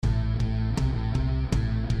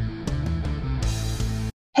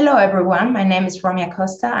Hello, everyone. My name is Romy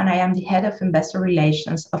Acosta, and I am the Head of Investor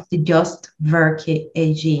Relations of the Just Verke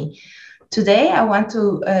AG. Today, I want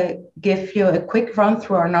to give you a quick run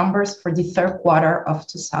through our numbers for the third quarter of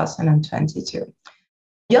 2022.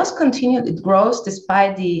 Just continued its growth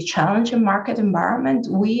despite the challenging market environment.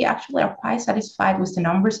 We actually are quite satisfied with the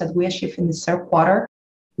numbers that we achieved in the third quarter.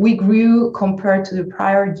 We grew compared to the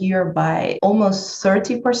prior year by almost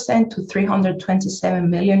 30% to 327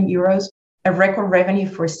 million euros, a record revenue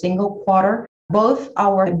for a single quarter. Both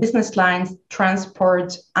our business lines,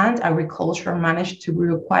 transport and agriculture, managed to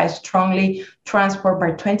grow quite strongly. Transport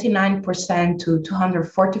by 29% to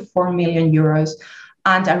 244 million euros,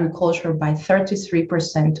 and agriculture by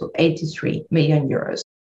 33% to 83 million euros.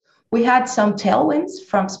 We had some tailwinds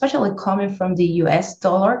especially coming from the US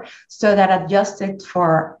dollar, so that adjusted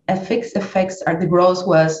for FX effects, the growth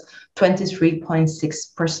was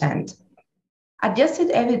 23.6%. Adjusted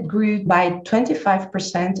EBIT grew by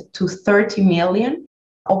 25% to 30 million.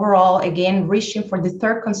 Overall, again, reaching for the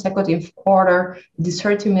third consecutive quarter the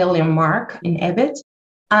 30 million mark in EBIT.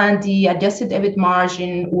 And the adjusted EBIT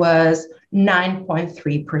margin was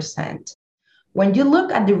 9.3%. When you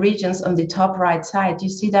look at the regions on the top right side, you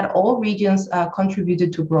see that all regions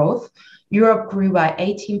contributed to growth. Europe grew by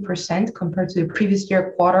 18% compared to the previous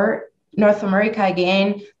year quarter. North America,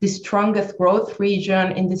 again, the strongest growth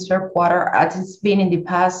region in the third quarter, as it's been in the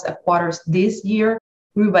past quarters this year,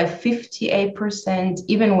 grew by 58%.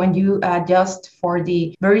 Even when you adjust for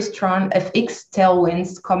the very strong FX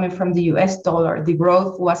tailwinds coming from the US dollar, the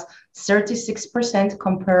growth was 36%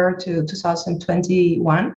 compared to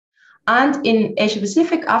 2021. And in Asia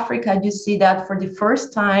Pacific Africa, you see that for the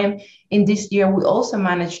first time in this year, we also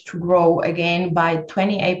managed to grow again by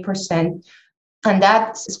 28%. And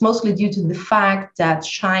that's mostly due to the fact that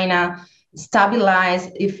China stabilized.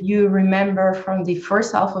 If you remember from the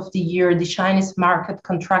first half of the year, the Chinese market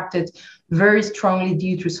contracted very strongly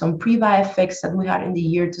due to some pre-buy effects that we had in the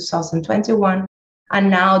year 2021. And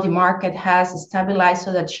now the market has stabilized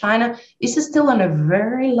so that China is still on a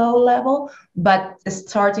very low level, but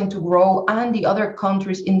starting to grow. And the other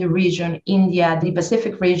countries in the region, India, the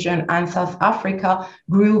Pacific region, and South Africa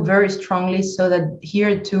grew very strongly, so that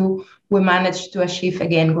here too, we managed to achieve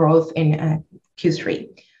again growth in Q3.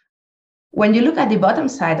 When you look at the bottom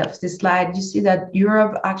side of this slide, you see that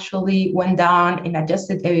Europe actually went down in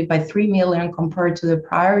adjusted EBIT by 3 million compared to the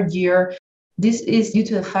prior year. This is due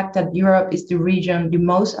to the fact that Europe is the region the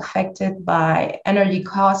most affected by energy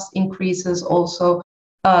cost increases. Also,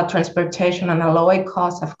 transportation and alloy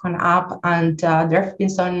costs have gone up, and there have been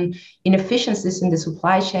some inefficiencies in the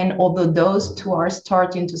supply chain, although those two are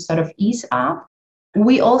starting to sort of ease up.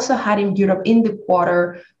 We also had in Europe in the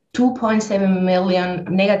quarter 2.7 million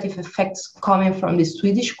negative effects coming from the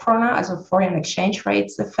Swedish krona as a foreign exchange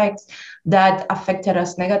rates effects that affected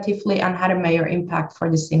us negatively and had a major impact for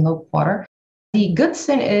the single quarter. The good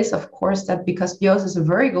thing is, of course, that because JOST is a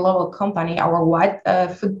very global company, our wide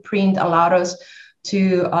footprint allowed us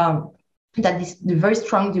to the very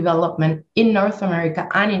strong development in North America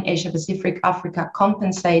and in Asia Pacific Africa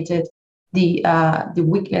compensated the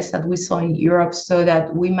weakness that we saw in Europe, so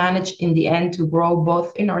that we managed in the end to grow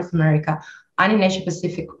both in North America and in Asia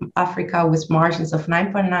Pacific Africa, with margins of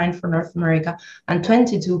 9.9 for North America and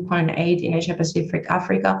 22.8 in Asia Pacific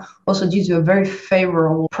Africa, also due to a very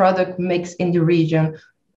favorable product mix in the region,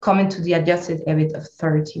 coming to the adjusted EBIT of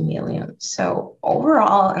 30 million. So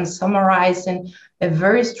overall, and summarizing, a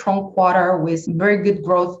very strong quarter with very good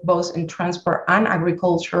growth both in transport and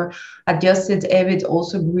agriculture. Adjusted EBIT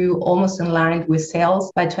also grew almost in line with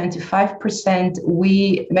sales by 25%.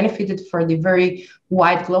 We benefited from the very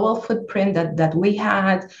wide global footprint that we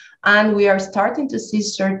had, and we are starting to see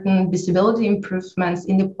certain visibility improvements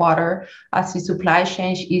in the quarter as the supply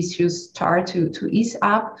chain issues start to ease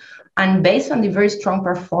up. And based on the very strong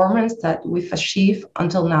performance that we've achieved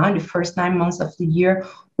until now in the first 9 months of the year,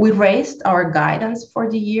 we raised our guidance for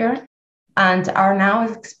the year and are now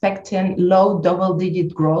expecting low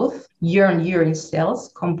double-digit growth year-on-year in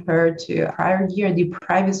sales compared to prior year. The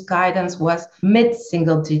previous guidance was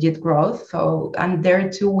mid-single-digit growth. And there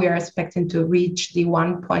too, we are expecting to reach the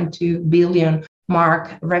 1.2 billion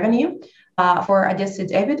mark revenue. For adjusted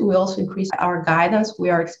EBIT, we also increased our guidance. We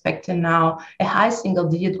are expecting now a high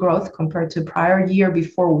single-digit growth compared to prior year.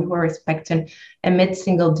 Before, we were expecting a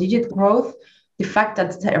mid-single-digit growth. The fact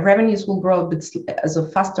that the revenues will grow a bit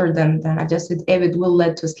faster than adjusted EBIT will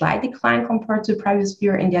lead to a slight decline compared to previous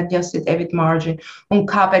year in the adjusted EBIT margin. On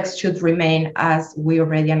CapEx should remain, as we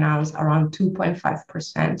already announced, around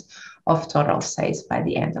 2.5% of total sales by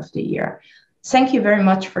the end of the year. Thank you very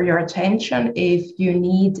much for your attention. If you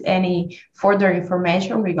need any further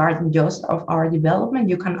information regarding just of our development,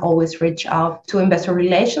 you can always reach out to Investor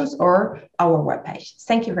Relations or our webpage.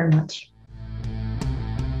 Thank you very much.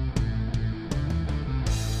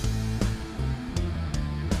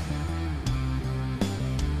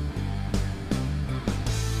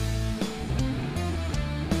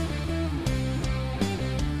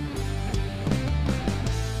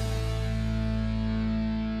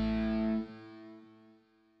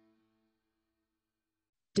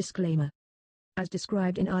 Disclaimer. As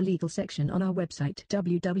described in our legal section on our website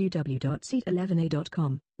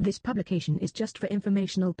www.seat11a.com, this publication is just for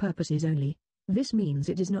informational purposes only. This means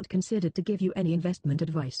it is not considered to give you any investment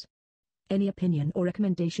advice. Any opinion or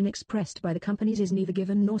recommendation expressed by the companies is neither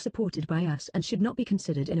given nor supported by us and should not be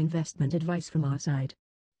considered an investment advice from our side.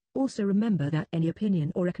 Also remember that any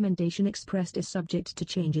opinion or recommendation expressed is subject to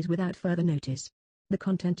changes without further notice. The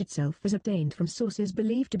content itself is obtained from sources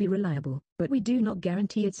believed to be reliable, but we do not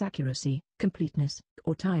guarantee its accuracy, completeness,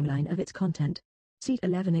 or timeline of its content.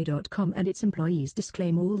 Seat11a.com and its employees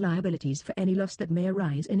disclaim all liabilities for any loss that may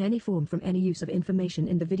arise in any form from any use of information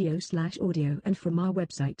in the video/audio and from our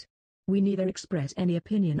website. We neither express any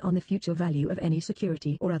opinion on the future value of any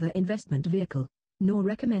security or other investment vehicle, nor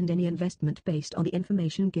recommend any investment based on the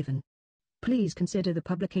information given. Please consider the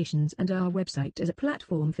publications and our website as a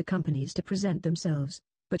platform for companies to present themselves,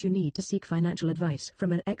 but you need to seek financial advice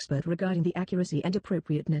from an expert regarding the accuracy and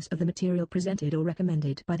appropriateness of the material presented or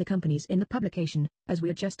recommended by the companies in the publication, as we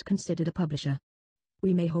are just considered a publisher.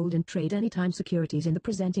 We may hold and trade anytime securities in the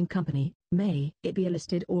presenting company, may it be a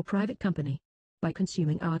listed or private company. By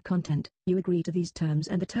consuming our content, you agree to these terms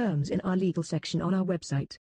and the terms in our legal section on our website.